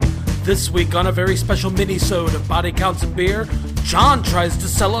This week on a very special mini-sode of Body Counts and Beer, John tries to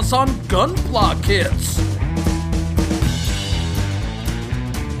sell us on Gunpla kits.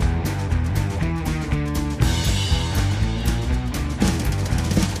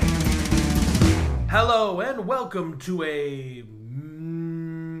 Hello and welcome to a...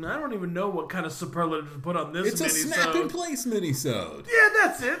 I don't even know what kind of superlative to put on this It's a mini-sode. snap in place mini-sode. Yeah,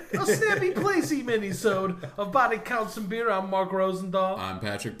 that's it. A snappy placey mini-sode of Body Counts and Beer. I'm Mark Rosendahl. I'm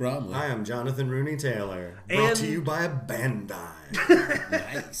Patrick Bromley. I am Jonathan Rooney Taylor. Brought to you by Bandai.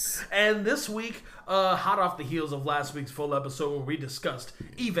 Nice. And this week, hot off the heels of last week's full episode where we discussed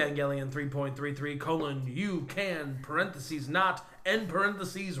Evangelion 3.33, you can, parentheses not, end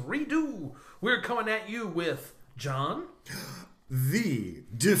parentheses redo. We're coming at you with John. The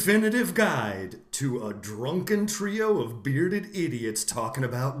definitive guide to a drunken trio of bearded idiots talking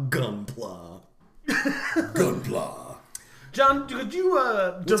about Gunpla. Gunpla. John, could you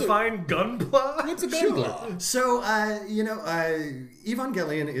define Gunpla? What's a Gunpla? So,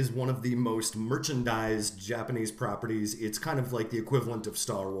 Evangelion is one of the most merchandised Japanese properties. It's kind of like the equivalent of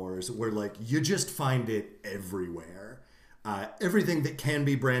Star Wars, where, like, you just find it everywhere. Everything that can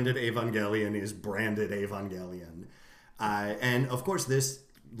be branded Evangelion is branded Evangelion. And, of course, this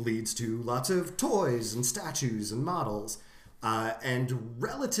leads to lots of toys and statues and models. And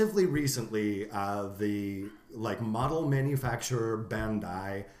relatively recently, the model manufacturer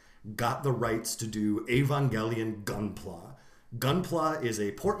Bandai got the rights to do Evangelion Gunpla. Gunpla is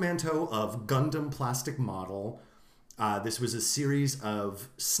a portmanteau of Gundam plastic model. This was a series of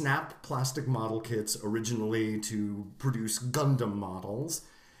snap plastic model kits originally to produce Gundam models.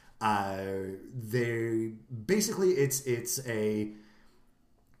 They basically it's a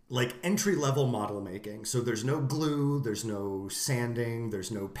like entry-level model making. So there's no glue, there's no sanding,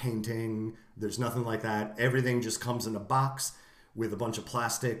 there's no painting, there's nothing like that. Everything just comes in a box with a bunch of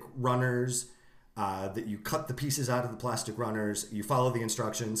plastic runners that you cut the pieces out of the plastic runners. You follow the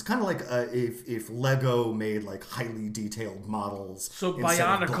instructions, kind of like if Lego made like highly detailed models. So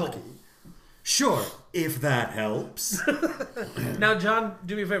Bionicle. Sure, if that helps. Now, John,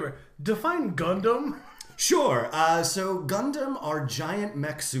 do me a favor. Define Gundam. Sure. So Gundam are giant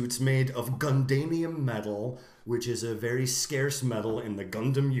mech suits made of Gundanium metal, which is a very scarce metal in the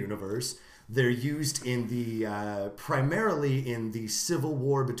Gundam universe. They're used in the primarily in the civil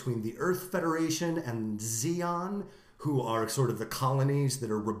war between the Earth Federation and Zeon, who are sort of the colonies that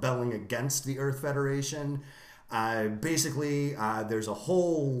are rebelling against the Earth Federation. Basically, there's a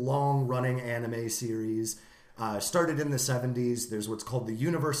whole long-running anime series. Started in the 70s. There's what's called the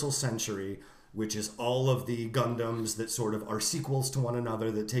Universal Century, which is all of the Gundams that sort of are sequels to one another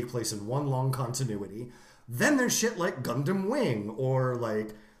that take place in one long continuity. Then there's shit like Gundam Wing, or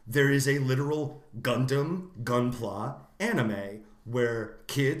like there is a literal Gundam Gunpla anime where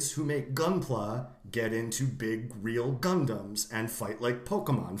kids who make Gunpla get into big real Gundams and fight like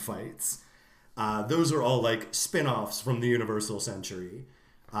Pokemon fights. Those are all like spin-offs from the Universal Century.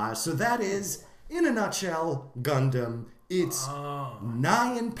 So that is, in a nutshell, Gundam. It's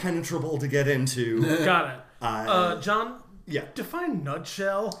nigh impenetrable to get into. Got it. John, yeah. Define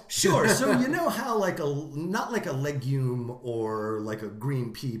nutshell. Sure. So you know how like not like a legume or like a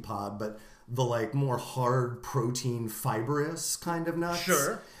green pea pod, but the like more hard protein fibrous kind of nuts?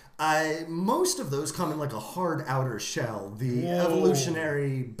 Sure. Most of those come in like a hard outer shell. The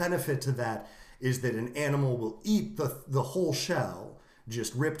evolutionary benefit to that is that an animal will eat the whole shell,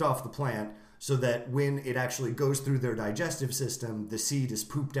 just ripped off the plant, so that when it actually goes through their digestive system, the seed is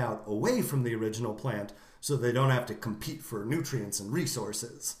pooped out away from the original plant, so they don't have to compete for nutrients and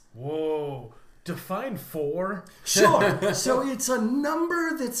resources. Whoa. Define 4? Sure. So it's a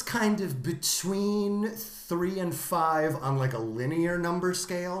number that's kind of between 3 and 5 on like a linear number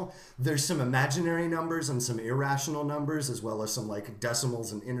scale. There's some imaginary numbers and some irrational numbers, as well as some like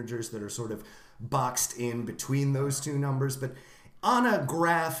decimals and integers that are sort of boxed in between those two numbers. But on a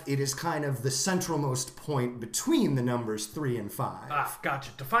graph, it is kind of the centralmost point between the numbers 3 and 5.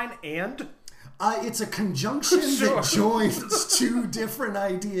 Gotcha. Define and? It's a conjunction that joins two different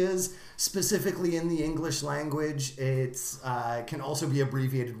ideas, specifically in the English language. It's can also be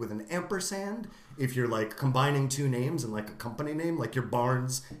abbreviated with an ampersand if you're like combining two names and like a company name, like your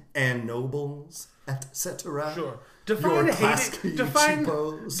Barnes and Nobles, etc. Sure. Define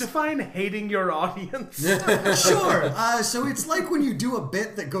hating your audience. Sure. So it's like when you do a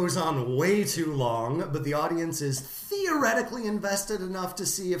bit that goes on way too long, but the audience is theoretically invested enough to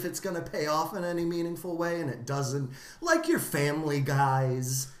see if it's going to pay off in any meaningful way, and it doesn't. Like your Family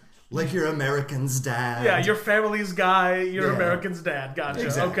Guys, Like your American's dad. Yeah, your family's guy, your Yeah. American's dad. Gotcha.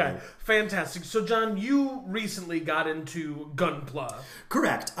 Exactly. Okay, fantastic. So, John, you recently got into Gunpla.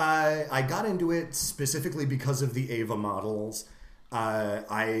 Correct. I got into it specifically because of the Ava models. I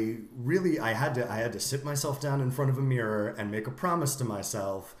had to sit myself down in front of a mirror and make a promise to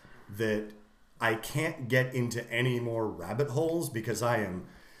myself that I can't get into any more rabbit holes because I am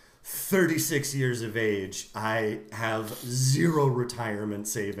 36 years of age. I have zero retirement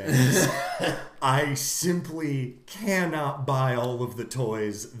savings. I simply cannot buy all of the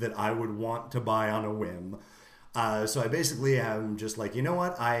toys that I would want to buy on a whim. So I basically am just like, you know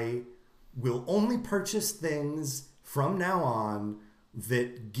what? I will only purchase things from now on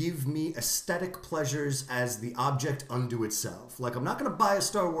that give me aesthetic pleasures as the object unto itself. Like, I'm not going to buy a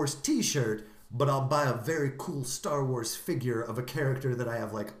Star Wars t-shirt, but I'll buy a very cool Star Wars figure of a character that I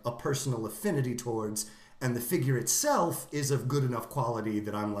have like a personal affinity towards, and the figure itself is of good enough quality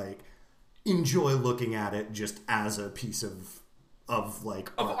that I'm like enjoy looking at it just as a piece of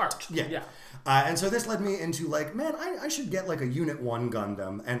art. Yeah. And so this led me into like, man, I should get like a Unit 1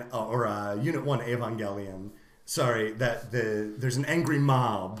 Gundam and or a Unit 1 Evangelion. Sorry, there's an angry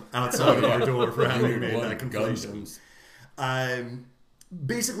mob outside of our door for having made that conflation.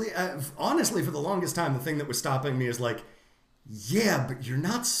 Basically, honestly, for the longest time, the thing that was stopping me is like, yeah, but you're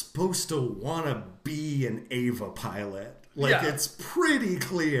not supposed to want to be an Ava pilot. Like, it's pretty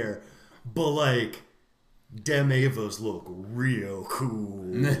clear, but like, dem Avas look real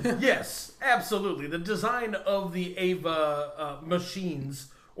cool. Yes, absolutely. The design of the Ava machines,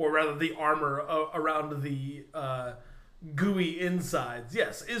 or rather the armor around the gooey insides,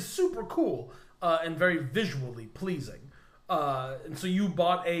 yes, is super cool and very visually pleasing. And so you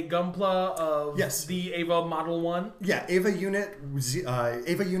bought a Gunpla of the Ava Model 1? Yeah, Ava Unit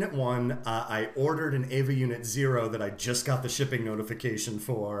 1. I ordered an Ava Unit 0 that I just got the shipping notification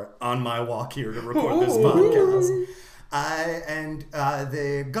for on my walk here to record this podcast. And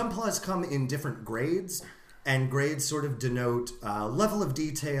the Gunplas come in different grades, and grades sort of denote level of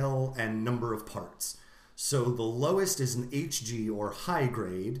detail and number of parts. So the lowest is an HG, or high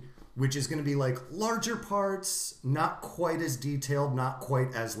grade, which is going to be like larger parts, not quite as detailed, not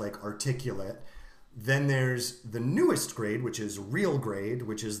quite as like articulate. Then there's the newest grade, which is real grade,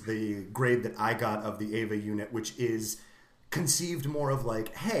 which is the grade that I got of the Ava unit, which is conceived more of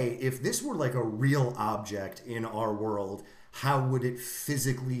like, hey, if this were like a real object in our world, how would it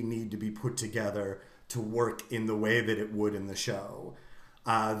physically need to be put together to work in the way that it would in the show?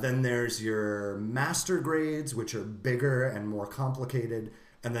 Then there's your master grades, which are bigger and more complicated.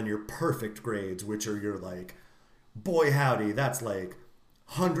 And then your perfect grades, which are your like, boy howdy, that's like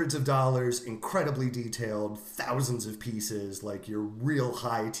hundreds of dollars, incredibly detailed, thousands of pieces, like your real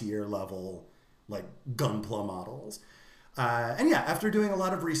high tier level, like Gunpla models. And yeah, after doing a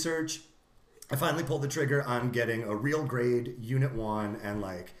lot of research, I finally pulled the trigger on getting a real grade Unit 1, and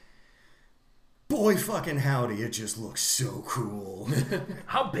like, boy fucking howdy, it just looks so cool.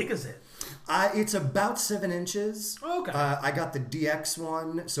 How big is it? It's about 7 inches. Okay. I got the DX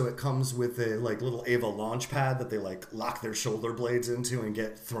one, so it comes with a like little Ava launch pad that they like lock their shoulder blades into and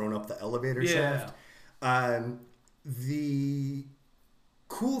get thrown up the elevator shaft. The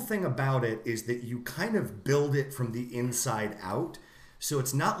cool thing about it is that you kind of build it from the inside out. So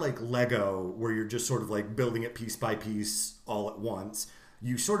it's not like Lego where you're just sort of like building it piece by piece all at once.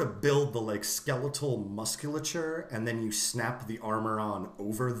 You sort of build the like skeletal musculature and then you snap the armor on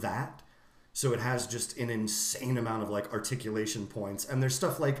over that. So it has just an insane amount of like articulation points. And there's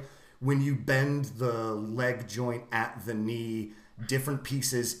stuff like when you bend the leg joint at the knee, different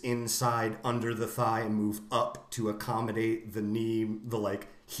pieces inside under the thigh move up to accommodate the knee, the like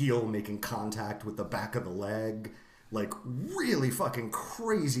heel making contact with the back of the leg. Like really fucking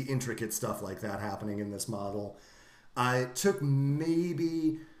crazy intricate stuff like that happening in this model. It took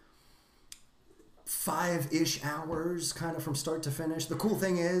maybe 5-ish hours kind of from start to finish. The cool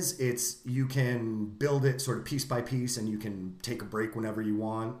thing is you can build it sort of piece by piece and you can take a break whenever you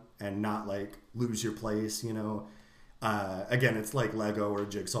want and not like lose your place, you know. Again, it's like Lego or a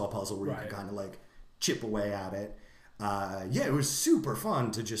jigsaw puzzle where you can kind of like chip away at it. Yeah, it was super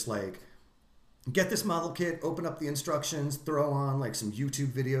fun to just like get this model kit, open up the instructions, throw on like some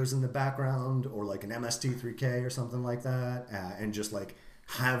YouTube videos in the background or like an MST3K or something like that, and just like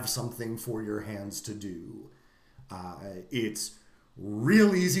have something for your hands to do. It's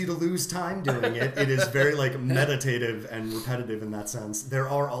real easy to lose time doing it. It is very like meditative and repetitive in that sense. There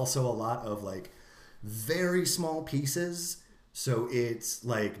are also a lot of like very small pieces. So it's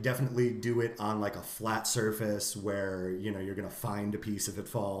like definitely do it on like a flat surface where, you know, you're going to find a piece if it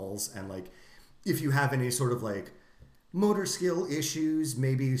falls. And like, if you have any sort of like motor skill issues,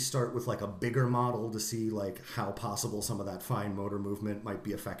 maybe start with like a bigger model to see like how possible some of that fine motor movement might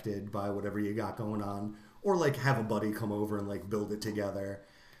be affected by whatever you got going on, or like have a buddy come over and like build it together.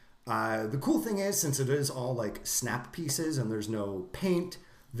 The cool thing is, since it is all like snap pieces and there's no paint,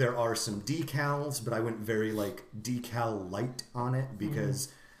 there are some decals, but I went very like decal light on it because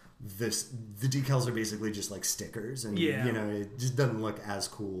the decals are basically just like stickers, and you know, it just doesn't look as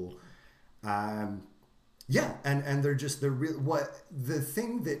cool. Yeah, and they're real. What the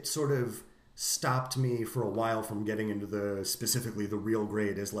thing that sort of stopped me for a while from getting into specifically the real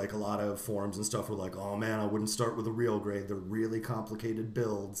grade is like a lot of forums and stuff were like, oh man, I wouldn't start with a real grade. They're really complicated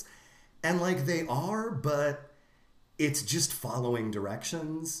builds, and like they are, but it's just following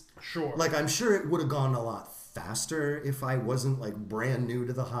directions. Sure. Like I'm sure it would have gone a lot faster if I wasn't like brand new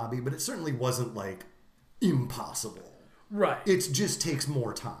to the hobby, but it certainly wasn't like impossible. Right. It just takes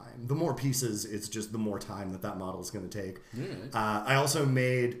more time. The more pieces, it's just the more time that model is going to take. I also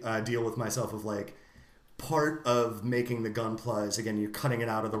made a deal with myself of like part of making the Gunpla is, again, you're cutting it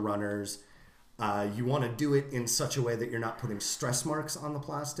out of the runners. You want to do it in such a way that you're not putting stress marks on the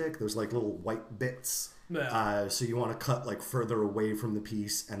plastic. There's like little white bits. Yeah. So you want to cut like further away from the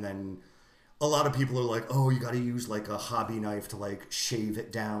piece, and then a lot of people are like, oh, you got to use like a hobby knife to like shave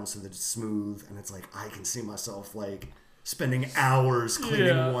it down so that it's smooth. And it's like, I can see myself like spending hours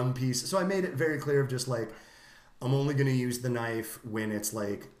cleaning one piece. So I made it very clear of just like, I'm only going to use the knife when it's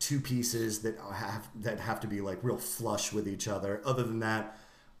like two pieces that have to be like real flush with each other. Other than that,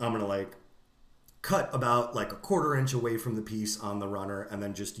 I'm going to like cut about like a 1/4 inch away from the piece on the runner, and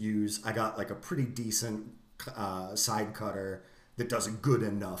then just I got like a pretty decent side cutter that does a good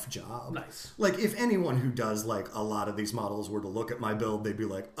enough job. Nice. Like if anyone who does like a lot of these models were to look at my build, they'd be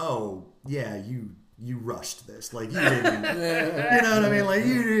like, oh yeah, you rushed this. Like you didn't, you know what I mean? Like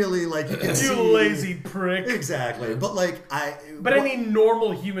you really like, you can see. Lazy prick. Exactly. But like any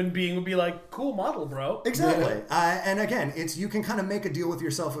normal human being would be like, cool model, bro. Exactly. And again, you can kind of make a deal with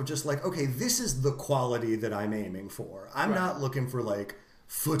yourself of just like, okay, this is the quality that I'm aiming for. I'm not looking for like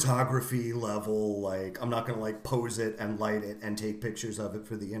photography level, like I'm not going to like pose it and light it and take pictures of it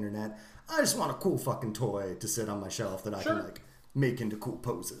for the internet. I just want a cool fucking toy to sit on my shelf that I can like make into cool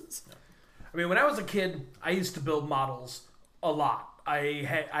poses. I mean, when I was a kid, I used to build models a lot. I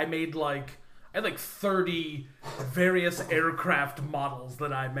had like 30 various aircraft models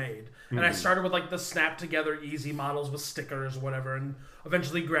that I made. And I started with like the snap together easy models with stickers or whatever, and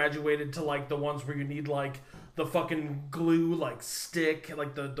eventually graduated to like the ones where you need like the fucking glue like stick,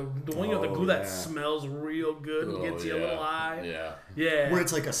 like the one, you know, the glue that smells real good and gets you a little high. Yeah. Where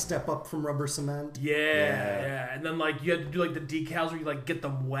it's like a step up from rubber cement. Yeah. And then like you had to do like the decals where you like get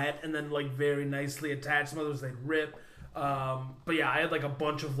them wet and then like very nicely attach. Some others they'd rip. But yeah, I had like a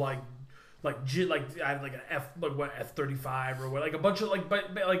bunch of like I had like an F-35 or what, like a bunch of like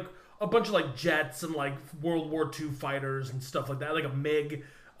a bunch of like jets and like World War II fighters and stuff like that, like a MiG,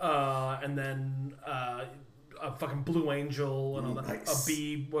 and then a fucking Blue Angel and all that. Nice.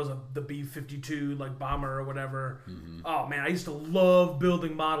 The B-52 like bomber or whatever. Oh man, I used to love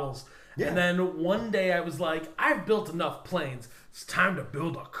building models. Yeah. And then one day I was like, I've built enough planes. It's time to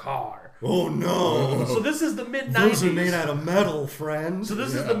build a car. Oh no! So this is the mid-90s. Those are made out of metal, friend. So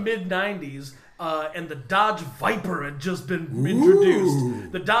this is the mid-90s. And the Dodge Viper had just been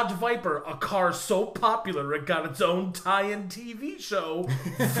introduced. The Dodge Viper, a car so popular it got its own tie-in TV show,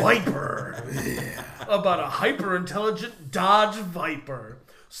 Viper, about a hyper-intelligent Dodge Viper.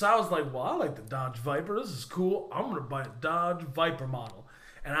 So I was like, well, I like the Dodge Viper. This is cool. I'm going to buy a Dodge Viper model.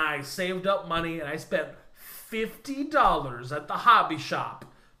 And I saved up money, and I spent $50 at the hobby shop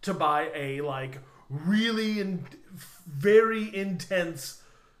to buy a like really very intense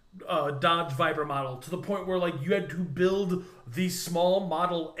Dodge Viper model, to the point where like you had to build the small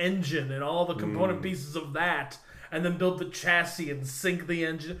model engine and all the component pieces of that, and then build the chassis and sync the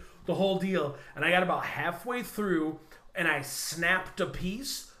engine, the whole deal. And I got about halfway through and I snapped a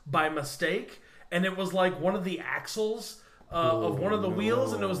piece by mistake, and it was like one of the axles of one of the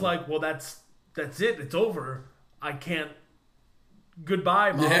wheels, and it was like, well, that's it, it's over, I can't,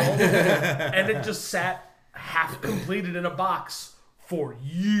 goodbye model. And it just sat half completed in a box for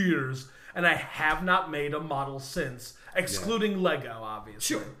years, and I have not made a model since, excluding Lego,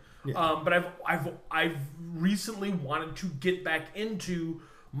 obviously. Sure. Yeah. But I've recently wanted to get back into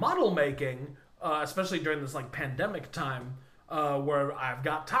model making, especially during this like pandemic time, where I've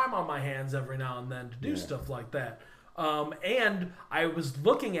got time on my hands every now and then to do stuff like that. And I was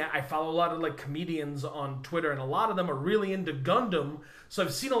I follow a lot of like comedians on Twitter, and a lot of them are really into Gundam. So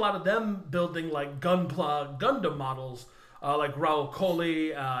I've seen a lot of them building like Gunpla Gundam models. like Raul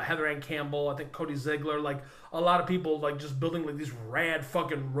Coley, Heather Ann Campbell, I think Cody Ziegler, like a lot of people like just building like these rad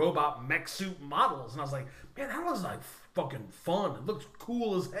fucking robot mech suit models, and I was like, man, that was like fucking fun. It looks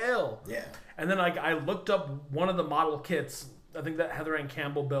cool as hell. Yeah. And then like I looked up one of the model kits, I think that Heather Ann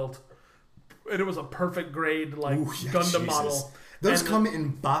Campbell built, and it was a perfect grade like Ooh, yeah, Gundam Jesus. model. Those And- come in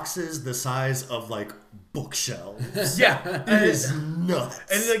boxes the size of like bookshelves. Yeah, It is nuts.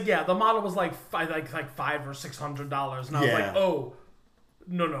 And like, yeah, the model was like $500 or $600, and I was Yeah. like, oh,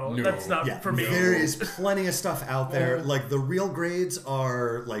 no, that's not Yeah, for me. there is plenty of stuff out there. Like the real grades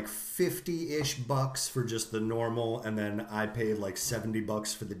are like 50-ish bucks for just the normal, and then I paid like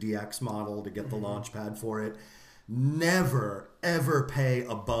 $70 for the DX model to get the launch pad for it. Never ever pay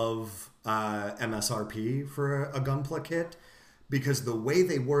above MSRP for a Gunpla kit, because the way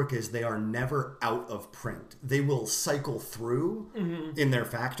they work is they are never out of print. They will cycle through in their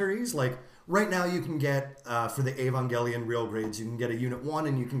factories. Like right now you can get, for the Evangelion real grades, you can get a Unit 1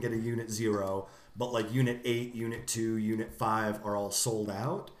 and you can get a Unit 0. But like Unit 8, Unit 2, Unit 5 are all sold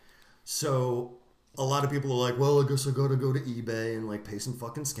out. So a lot of people are like, well, I guess I gotta go to eBay and like pay some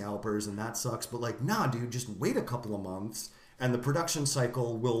fucking scalpers, and that sucks. But like, nah, dude, just wait a couple of months and the production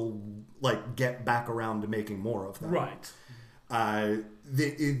cycle will like get back around to making more of them. Right.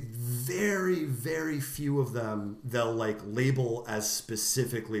 Very, very few of them they'll like label as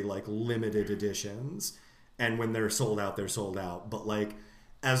specifically like limited editions, and when they're sold out, they're sold out. But like,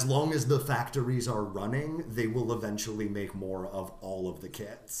 as long as the factories are running, they will eventually make more of all of the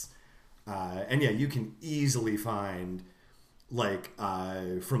kits. And yeah, you can easily find like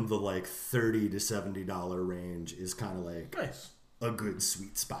from the like $30 to $70 range is kind of like Nice. a good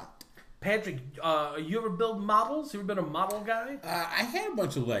sweet spot. Patrick, you ever build models? You ever been a model guy? I had a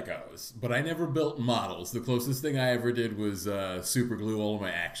bunch of Legos, but I never built models. The closest thing I ever did was super glue all of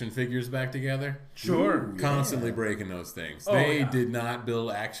my action figures back together. Sure. Constantly breaking those things. Oh, They yeah. did not build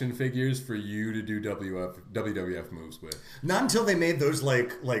action figures for you to do WWF moves with. Not until they made those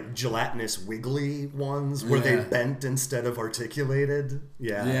like gelatinous wiggly ones where they Yeah. bent instead of articulated.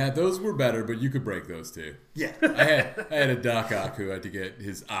 Yeah. Yeah, those were better, but you could break those too. Yeah. I had a Doc Ock who had to get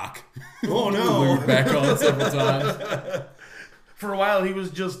his Ock Oh glued no. back on several times. For a while, he was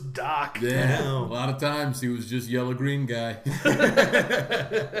just Doc. Yeah, know. a lot of times he was just yellow-green guy.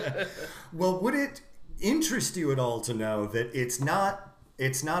 Well, would it interest you at all to know that it's not a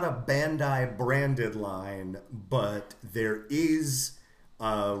Bandai branded line, but there is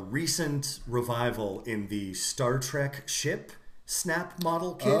a recent revival in the Star Trek ship Snap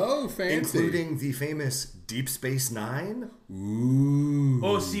model kit, Oh, fancy. including the famous Deep Space Nine. Ooh.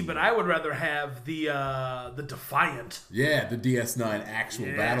 Oh, see, but I would rather have the Defiant. Yeah, the DS9 actual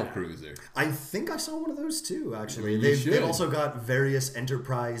Yeah. battle cruiser. I think I saw one of those too. Actually, You they've should. also got various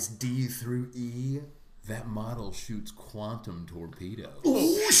Enterprise D through E. That model shoots quantum torpedoes.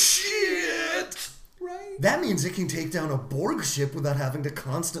 Oh shit! Right? That means it can take down a Borg ship without having to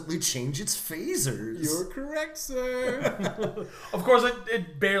constantly change its phasers. You're correct, sir. Of course,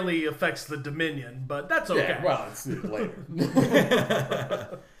 it barely affects the Dominion, but that's okay. Yeah, well, it's later.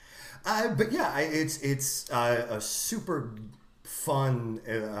 But yeah, it's a super fun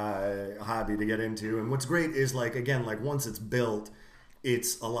hobby to get into, and what's great is like again, like once it's built,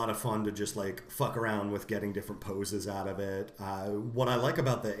 it's a lot of fun to just like fuck around with getting different poses out of it. What I like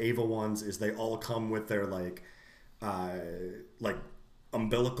about the Ava ones is they all come with their like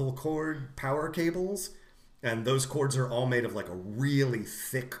umbilical cord power cables, and those cords are all made of like a really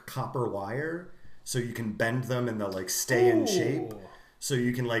thick copper wire, so you can bend them and they'll like stay in shape. Ooh. So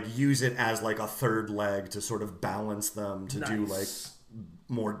you can like use it as like a third leg to sort of balance them to do like Nice.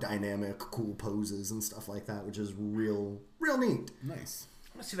 more dynamic, cool poses and stuff like that, which is real neat. Nice.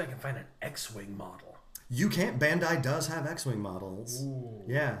 I'm gonna see if I can find an X-wing model. You can't. Bandai does have X-wing models.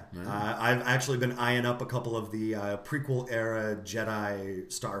 Yeah, I've actually been eyeing up a couple of the prequel era Jedi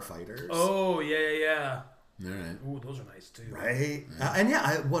starfighters. Oh yeah. All right. Ooh, those are nice too. Right, and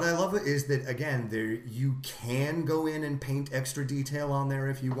yeah, what I love is that again, there you can go in and paint extra detail on there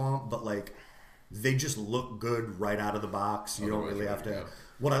if you want, but like they just look good right out of the box. You don't Otherwise, really you have to. wouldn't go.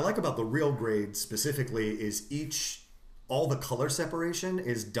 What I like about the real grade specifically is all the color separation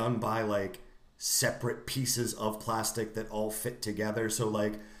is done by like separate pieces of plastic that all fit together. So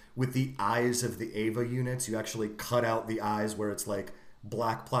like with the eyes of the Ava units, you actually cut out the eyes where it's like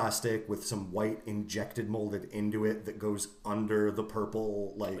black plastic with some white injected molded into it that goes under the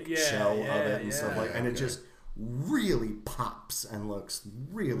purple like shell of it and stuff like, and it just really pops and looks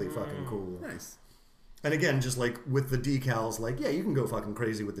really fucking cool. Nice. And again, just like with the decals, like yeah, you can go fucking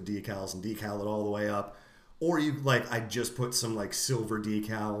crazy with the decals and decal it all the way up, Or you I just put some like silver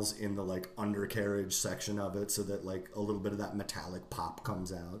decals in the like undercarriage section of it so that like a little bit of that metallic pop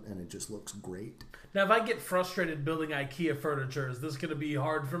comes out and it just looks great. Now, if I get frustrated building IKEA furniture, is this going to be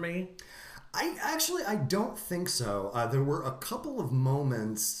hard for me? I don't think so. There were a couple of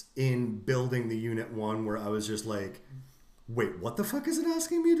moments in building the Unit 1 where I was just like, wait, what the fuck is it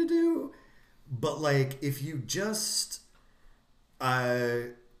asking me to do? But like, if you just...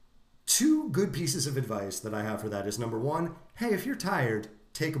 two good pieces of advice that I have for that is, number one, hey, if you're tired,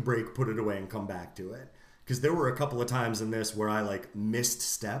 take a break, put it away, and come back to it. Because there were a couple of times in this where I like missed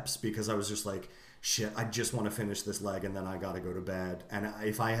steps because I was just like, shit, I just want to finish this leg and then I gotta go to bed. And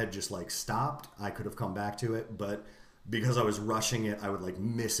if I had just like stopped, I could have come back to it. But because I was rushing it, I would like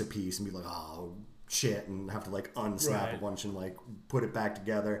miss a piece and be like, oh shit, and have to like unsnap a bunch and like put it back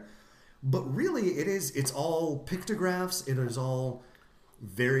together. But really, it's all pictographs. It is all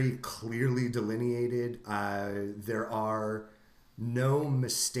very clearly delineated. There are no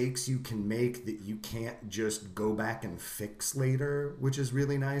mistakes you can make that you can't just go back and fix later, which is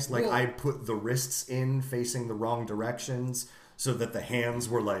really nice. Like, I put the wrists in facing the wrong directions so that the hands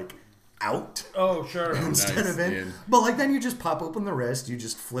were like out. Oh, sure. Instead of in. But like, then you just pop open the wrist, you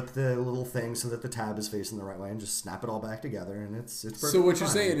just flip the little thing so that the tab is facing the right way and just snap it all back together, and it's perfect. So what you're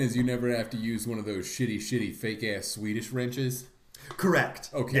saying is you never have to use one of those shitty fake ass Swedish wrenches? Correct.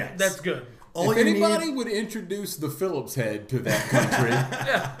 Okay. Yes. That's good. All if you anybody need... would introduce the Phillips head to that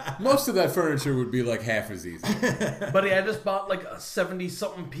country, most of that furniture would be like half as easy. Buddy, I just bought like a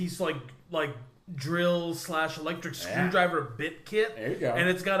 70-something piece like drill / electric screwdriver bit kit. There you go. And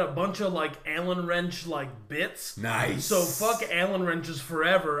it's got a bunch of like Allen wrench like bits. Nice. So fuck Allen wrenches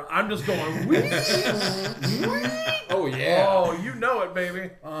forever. I'm just going wee, wee. Oh yeah. Oh, you know it,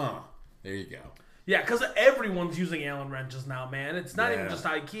 baby. There you go. Yeah, because everyone's using Allen wrenches now, man. It's not even just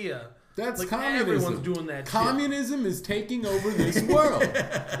IKEA. That's like, communism. Everyone's doing that Communism is taking over this world.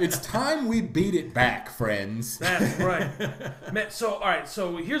 It's time we beat it back, friends. That's right. Man, so, all right,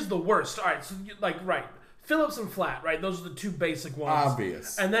 so here's the worst. All right, so, right, Phillips and flat, right? Those are the two basic ones.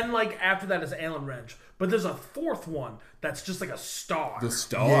 Obvious. And then, like, after that is Allen wrench. But there's a fourth one that's just like a star. The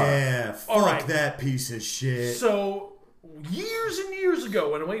star. Yeah, fuck right. that piece of shit. So, years and years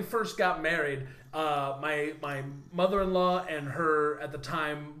ago, when we first got married, my mother-in-law and her at the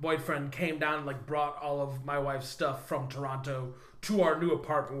time boyfriend came down and like brought all of my wife's stuff from Toronto to our new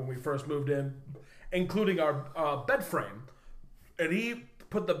apartment when we first moved in, including our bed frame. And he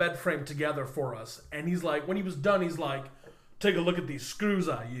put the bed frame together for us. And he's like, when he was done, he's like, take a look at these screws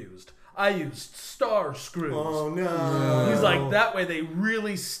I used. I used star screws. Oh, no. He's like, that way they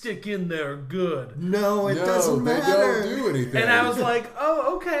really stick in there good. No, it doesn't matter. They don't do anything. And I was like,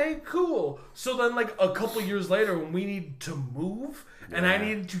 oh, okay, cool. So then, like, a couple years later, when we needed to move, and I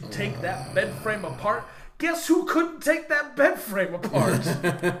needed to take that bed frame apart, guess who couldn't take that bed frame apart?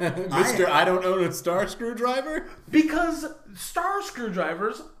 Mr. I don't own a star screwdriver? Because star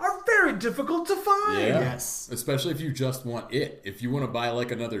screwdrivers are very difficult to find. Yeah. Yes. Especially if you just want it. If you want to buy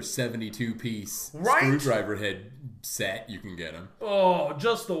like another 72-piece Right? screwdriver head set, you can get them. Oh,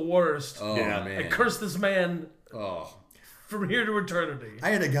 just the worst. Oh, Yeah. man. I curse this man Oh. from here to eternity. I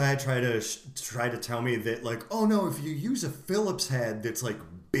had a guy try to tell me that, like, oh no, if you use a Phillips head that's like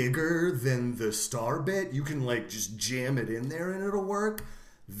bigger than the star bit, you can like just jam it in there and it'll work.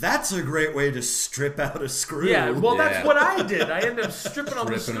 That's a great way to strip out a screw. Yeah, well, that's Yeah. what I did. I ended up stripping all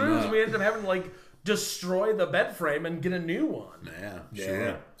the Stripping 'em screws. up. We ended up having to, like, destroy the bed frame and get a new one. Yeah, Yeah.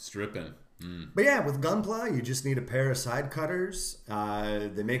 sure. Stripping. But yeah, with Gunpla, you just need a pair of side cutters.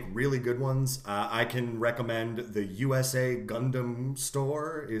 They make really good ones. I can recommend the USA Gundam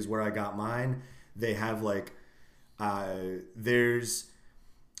store is where I got mine. They have like, there's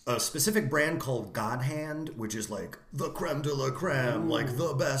a specific brand called God Hand, which is like the creme de la creme, like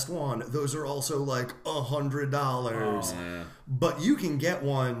the best one. Those are also like $100. Yeah. But you can get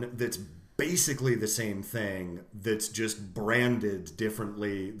one that's basically the same thing, that's just branded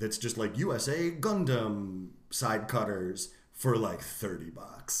differently, that's just like USA Gundam side cutters for like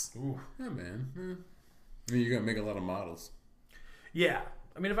 $30. Yeah, man. I mean, you're going to make a lot of models. Yeah.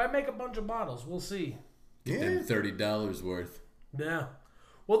 I mean, if I make a bunch of bottles, we'll see. Yeah. And $30 worth. Yeah.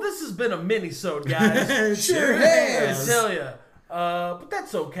 Well, this has been a mini-sode, guys. Sure I has. tell you. But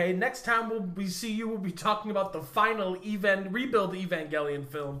that's okay. Next time we'll be talking about the final rebuild Evangelion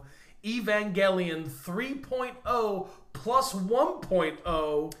film, Evangelion 3.0 plus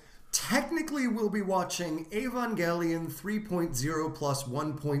 1.0. Technically, we'll be watching Evangelion 3.0 plus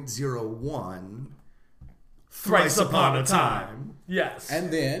 1.01. Thrice Upon a Time. Yes.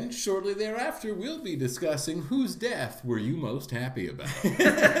 And then, shortly thereafter, we'll be discussing whose death were you most happy about.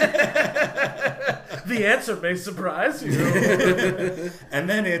 The answer may surprise you. And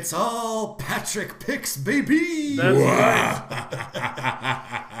then it's all Patrick picks, baby! That's right.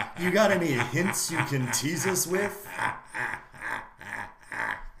 You got any hints you can tease us with?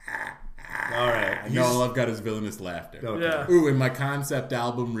 All right. No, all I've got is villainous laughter. Okay. Yeah. Ooh, and my concept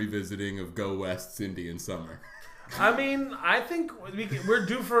album revisiting of Go West's Indian Summer. I mean, I think we're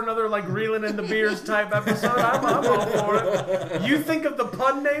due for another, like, reeling in the beers type episode. I'm all for it. You think of the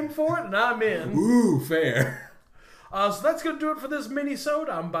pun name for it, and I'm in. Ooh, fair. So that's going to do it for this mini-sode.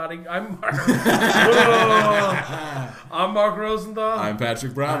 I'm Mark Rosenthal. I'm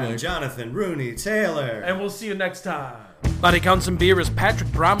Patrick Bromley. I'm Jonathan Rooney Taylor. And we'll see you next time. Body Counts and Beer is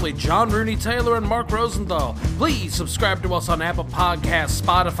Patrick Bromley, John Rooney Taylor, and Mark Rosenthal. Please subscribe to us on Apple Podcasts,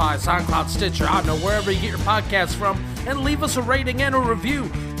 Spotify, SoundCloud, Stitcher, I don't know, wherever you get your podcasts from, and leave us a rating and a review.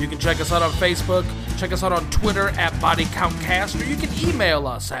 You can check us out on Facebook, check us out on Twitter at BodyCountCast, or you can email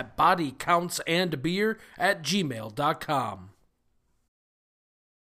us at bodycountsandbeer@gmail.com.